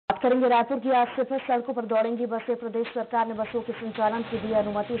बात करेंगे रायपुर की। आज से फिर सड़कों पर दौड़ेंगी बसें। प्रदेश सरकार ने बसों के संचालन की दी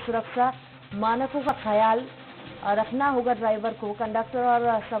अनुमति। सुरक्षा मानकों का ख्याल रखना होगा ड्राइवर को। कंडक्टर और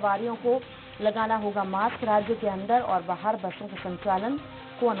सवारियों को लगाना होगा मास्क। राज्य के अंदर और बाहर बसों के संचालन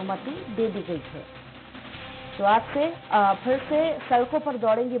को अनुमति दे दी गई है। तो आज से फिर से सड़कों पर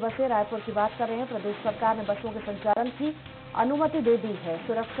दौड़ेंगी बसें। रायपुर की बात कर रहे हैं। प्रदेश सरकार ने बसों के संचालन की अनुमति दे दी है।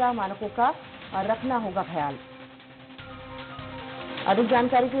 सुरक्षा मानकों का रखना होगा ख्याल। अधिक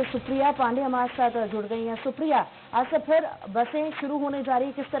जानकारी के लिए सुप्रिया पांडे हमारे साथ जुड़ गई हैं। सुप्रिया, आज से फिर बसें शुरू होने जा रही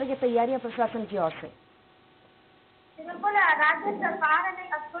है, किस तरह की तैयारियां प्रशासन की ओर से? बिल्कुल, राज्य सरकार ने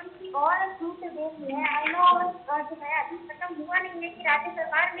अब थोड़ी सी और छूट दे दी है। जो है अभी खत्म हुआ नहीं है कि राज्य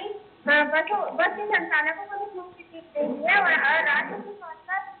सरकार ने बस के संचालकों को भी छूट दे दी है और राज्य की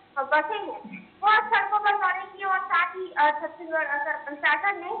बसें हैं वो सड़कों पर दौड़ेंगी और साथ ही छत्तीसगढ़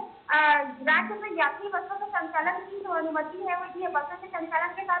प्रशासन ने राज्य में यात्री बसों के संचालन की जो अनुमति है वो दी है। बसों के संचालन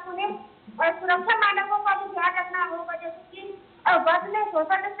के साथ उन्हें सुरक्षा मानकों का भी ध्यान रखना होगा, जैसे कि बस में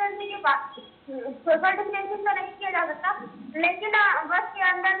सोशल डिस्टेंसिंग तो नहीं किया जा सकता, लेकिन बस के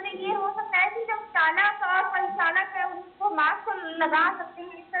अंदर में ये हो सकता है कि जब चालक और परिचालक है उनको मास्क लगा सकते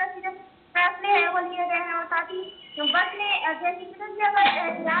हैं। इस तरह के जो फैसले हैं वो लिए गए हैं और साथ ही बस में जैसे कि अगर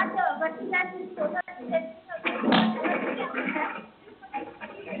एहतियात बरती जाए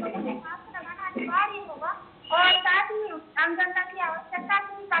मास्क लगाना अनिवार्य होगा और साथ ही आम जनता की आवश्यकता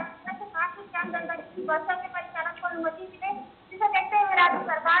की आम जनता की बसों के परिचालन को अनुमति मिले, जिसे देखते हुए राज्य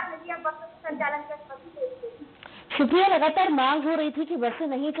सरकार ने भी बसों के संचालन की अनुमति दे दी। सुप्रिया, लगातार मांग हो रही थी कि बसें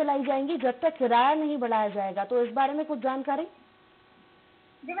नहीं चलाई जाएंगी जब तक किराया नहीं बढ़ाया जाएगा, तो इस बारे में कुछ जानकारी?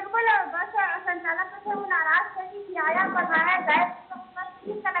 जी बिल्कुल, बस संचालक से वो नाराज थे कि किराया बढ़ाया जाए तो बस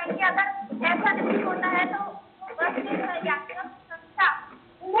नहीं चलाएंगे। अगर ऐसा नहीं होता है तो बस के यात्रियों की संख्या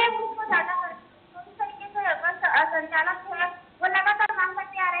उन्हें उसको ज्यादा कर तो इस तरीके से बस संचालक जो है वो लगातार मांग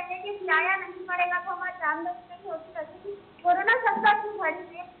करते आ रहे थे कि किराया नहीं बढ़ेगा तो हमारी आमदनी नहीं होती रहती। कोरोना संकट की घड़ी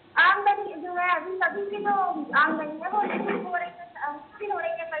में आमदनी जो है अभी सभी की जो आमदनी है वो नहीं हो रही है, मुश्किल हो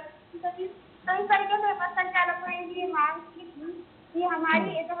रही है कई तरीके से बस संचालकों ने ये मांग की कि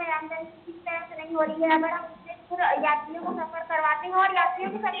हमारी जो है आमदनी किस तरह से नहीं हो रही है। अगर हम यात्रियों को सफर करवाते हैं और यात्रियों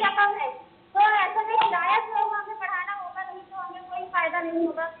की संख्या कम है तो ऐसे में किराया जो है हमें बढ़ाना होगा, नहीं तो हमें कोई फायदा नहीं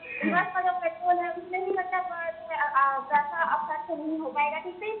होगा। बस का जो पेट्रोल है उसमें ही मतलब पैसा अब खर्च नहीं हो पाएगा।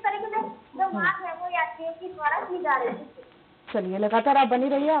 ठीक है, इस तरीके से जो मांग है वो यात्रियों की द्वारा की जा रही है। चलिए, लगातार आप बनी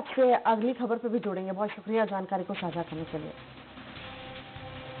रहिए, आपसे अगली खबर पे भी जुड़ेंगे। बहुत शुक्रिया जानकारी को साझा करने के लिए।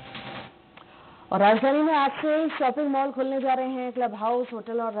 और राजधानी में आज से शॉपिंग मॉल खुलने जा रहे हैं। क्लब हाउस,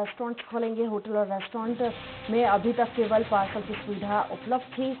 होटल और रेस्टोरेंट खोलेंगे। होटल और रेस्टोरेंट में अभी तक केवल पार्सल की सुविधा उपलब्ध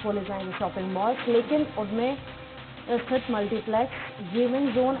थी। खोले जाएंगे शॉपिंग मॉल्स, लेकिन उनमें स्थित multiplex,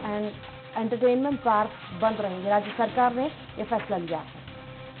 gaming zone and entertainment park बंद रहेंगे। राज्य सरकार ने यह फैसला लिया है।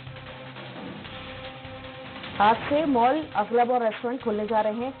 आज से मॉल, क्लब और रेस्टोरेंट खुलने जा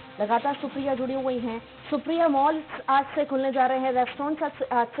रहे हैं। लगातार सुप्रिया जुड़ी हुई हैं। सुप्रिया, मॉल आज से खुलने जा रहे हैं, रेस्टोरेंट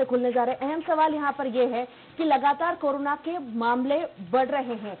आज से खुलने जा रहे हैं। अहम सवाल यहाँ पर यह है कि लगातार कोरोना के मामले बढ़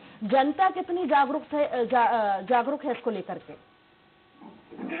रहे हैं, जनता कितनी जागरूक है इसको लेकर के?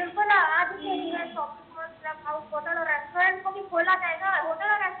 बिल्कुल, आज के लिए shopping mall, club house, hotel और रेस्टोरेंट को भी खोला जाएगा। होटल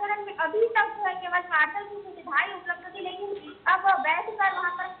और रेस्टोरेंट में अभी तक जो है केवल पार्सल की सुविधाएं उपलब्ध थी, लेकिन अब बैठकर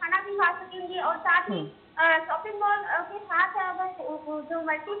वहां पर खाना भी खा सकेंगे और साथ ही शॉपिंग मॉल के साथ जो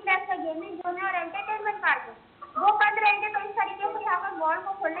मल्टीप्लेक्स है, गेमिंग जोन है और एंटरटेनमेंट पार्क है वो बंद रहेंगे। तो इस तरीके से यहाँ पर मॉल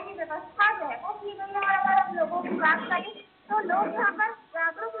को खोलने की व्यवस्था जो है वो की गई है। और अगर हम लोगों की बात करें तो लोग यहाँ पर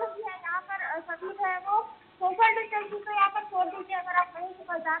जागरूक भी है। यहाँ पर सभी जो है वो सोशल डिस्टेंसिंग तो यहाँ पर छोड़ दीजिए, अगर आप कहीं से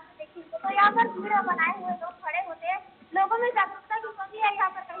बाजार में देखेंगे तो यहाँ पर भीड़ बनाए हुए लोग खड़े होते हैं। लोगों में जागरूकता की कमी है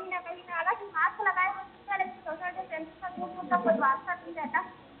यहाँ पर कहीं ना कहीं। हालांकि मास्क लगाए हुए लेकिन सोशल डिस्टेंसिंग का दूर का कोई वास्ता नहीं रहता,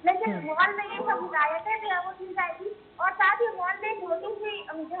 लेकिन मॉल में ये सब हिदायतें जो है वो दी जाएगी। और साथ ही मॉल में एक नोटिस भी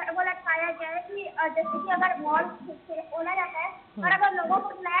जो है वो लटकाया गया है कि जैसे कि अगर मॉल खोला जाता है और अगर लोगों को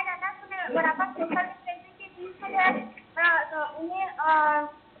बुलाया जाता है तो उन्हें बराबर सोशल डिस्टेंसिंग के बीच में जो है उन्हें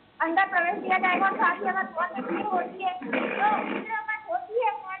अंदर प्रवेश दिया जाएगा। और साथ ही अगर मॉल में भीड़ होती है तो अगर होती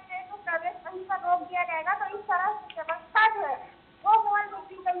है मॉल में तो प्रवेश वहीं पर रोक दिया जाएगा। तो इस तरह की व्यवस्था जो है वो मॉल में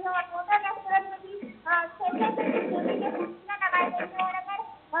की गई है। और होटल रेस्टोरेंट में भी 6 दूरी के कुर्सियां लगाई गई है। और अगर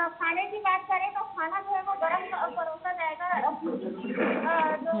खाने की बात करें तो खाना जो है वो गर्म परोसा जाएगा।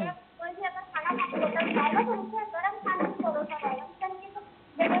 जो है कोई भी अगर खाना होटल जाएगा तो उसे गर्म खाना परोसा जाएगा। इस तरीके से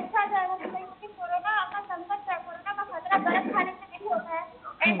व्यवस्था जो है वो कोरोना का संकट है, कोरोना का खतरा गर्म खाने से नहीं होता है,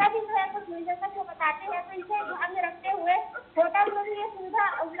 ऐसा भी जो है कुछ निदेशक जो बताते हैं। तो इसे ध्यान में रखते हुए होटल में भी ये सुविधा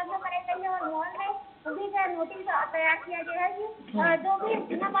उपलब्ध कराई गई है और मॉल में भी जो नोटिस तैयार किया गया है कि जो भी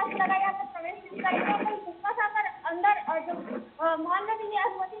बिना मास्क लगाए यहाँ पर प्रवेश नहीं करेंगे। कोई भूखा खाकर अंदर जो मॉल में भी ये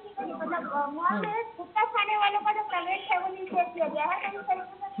अनुमति मॉल में गुटखा खाने वालों का जो प्रवेश है वो निषेध किया गया है, तो इस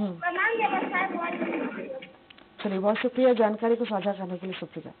तरीके से तमाम व्यवस्थाएं मॉल में। चलिए, बहुत शुक्रिया जानकारी को साझा करने के लिए।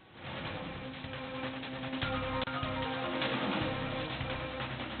 शुक्रिया।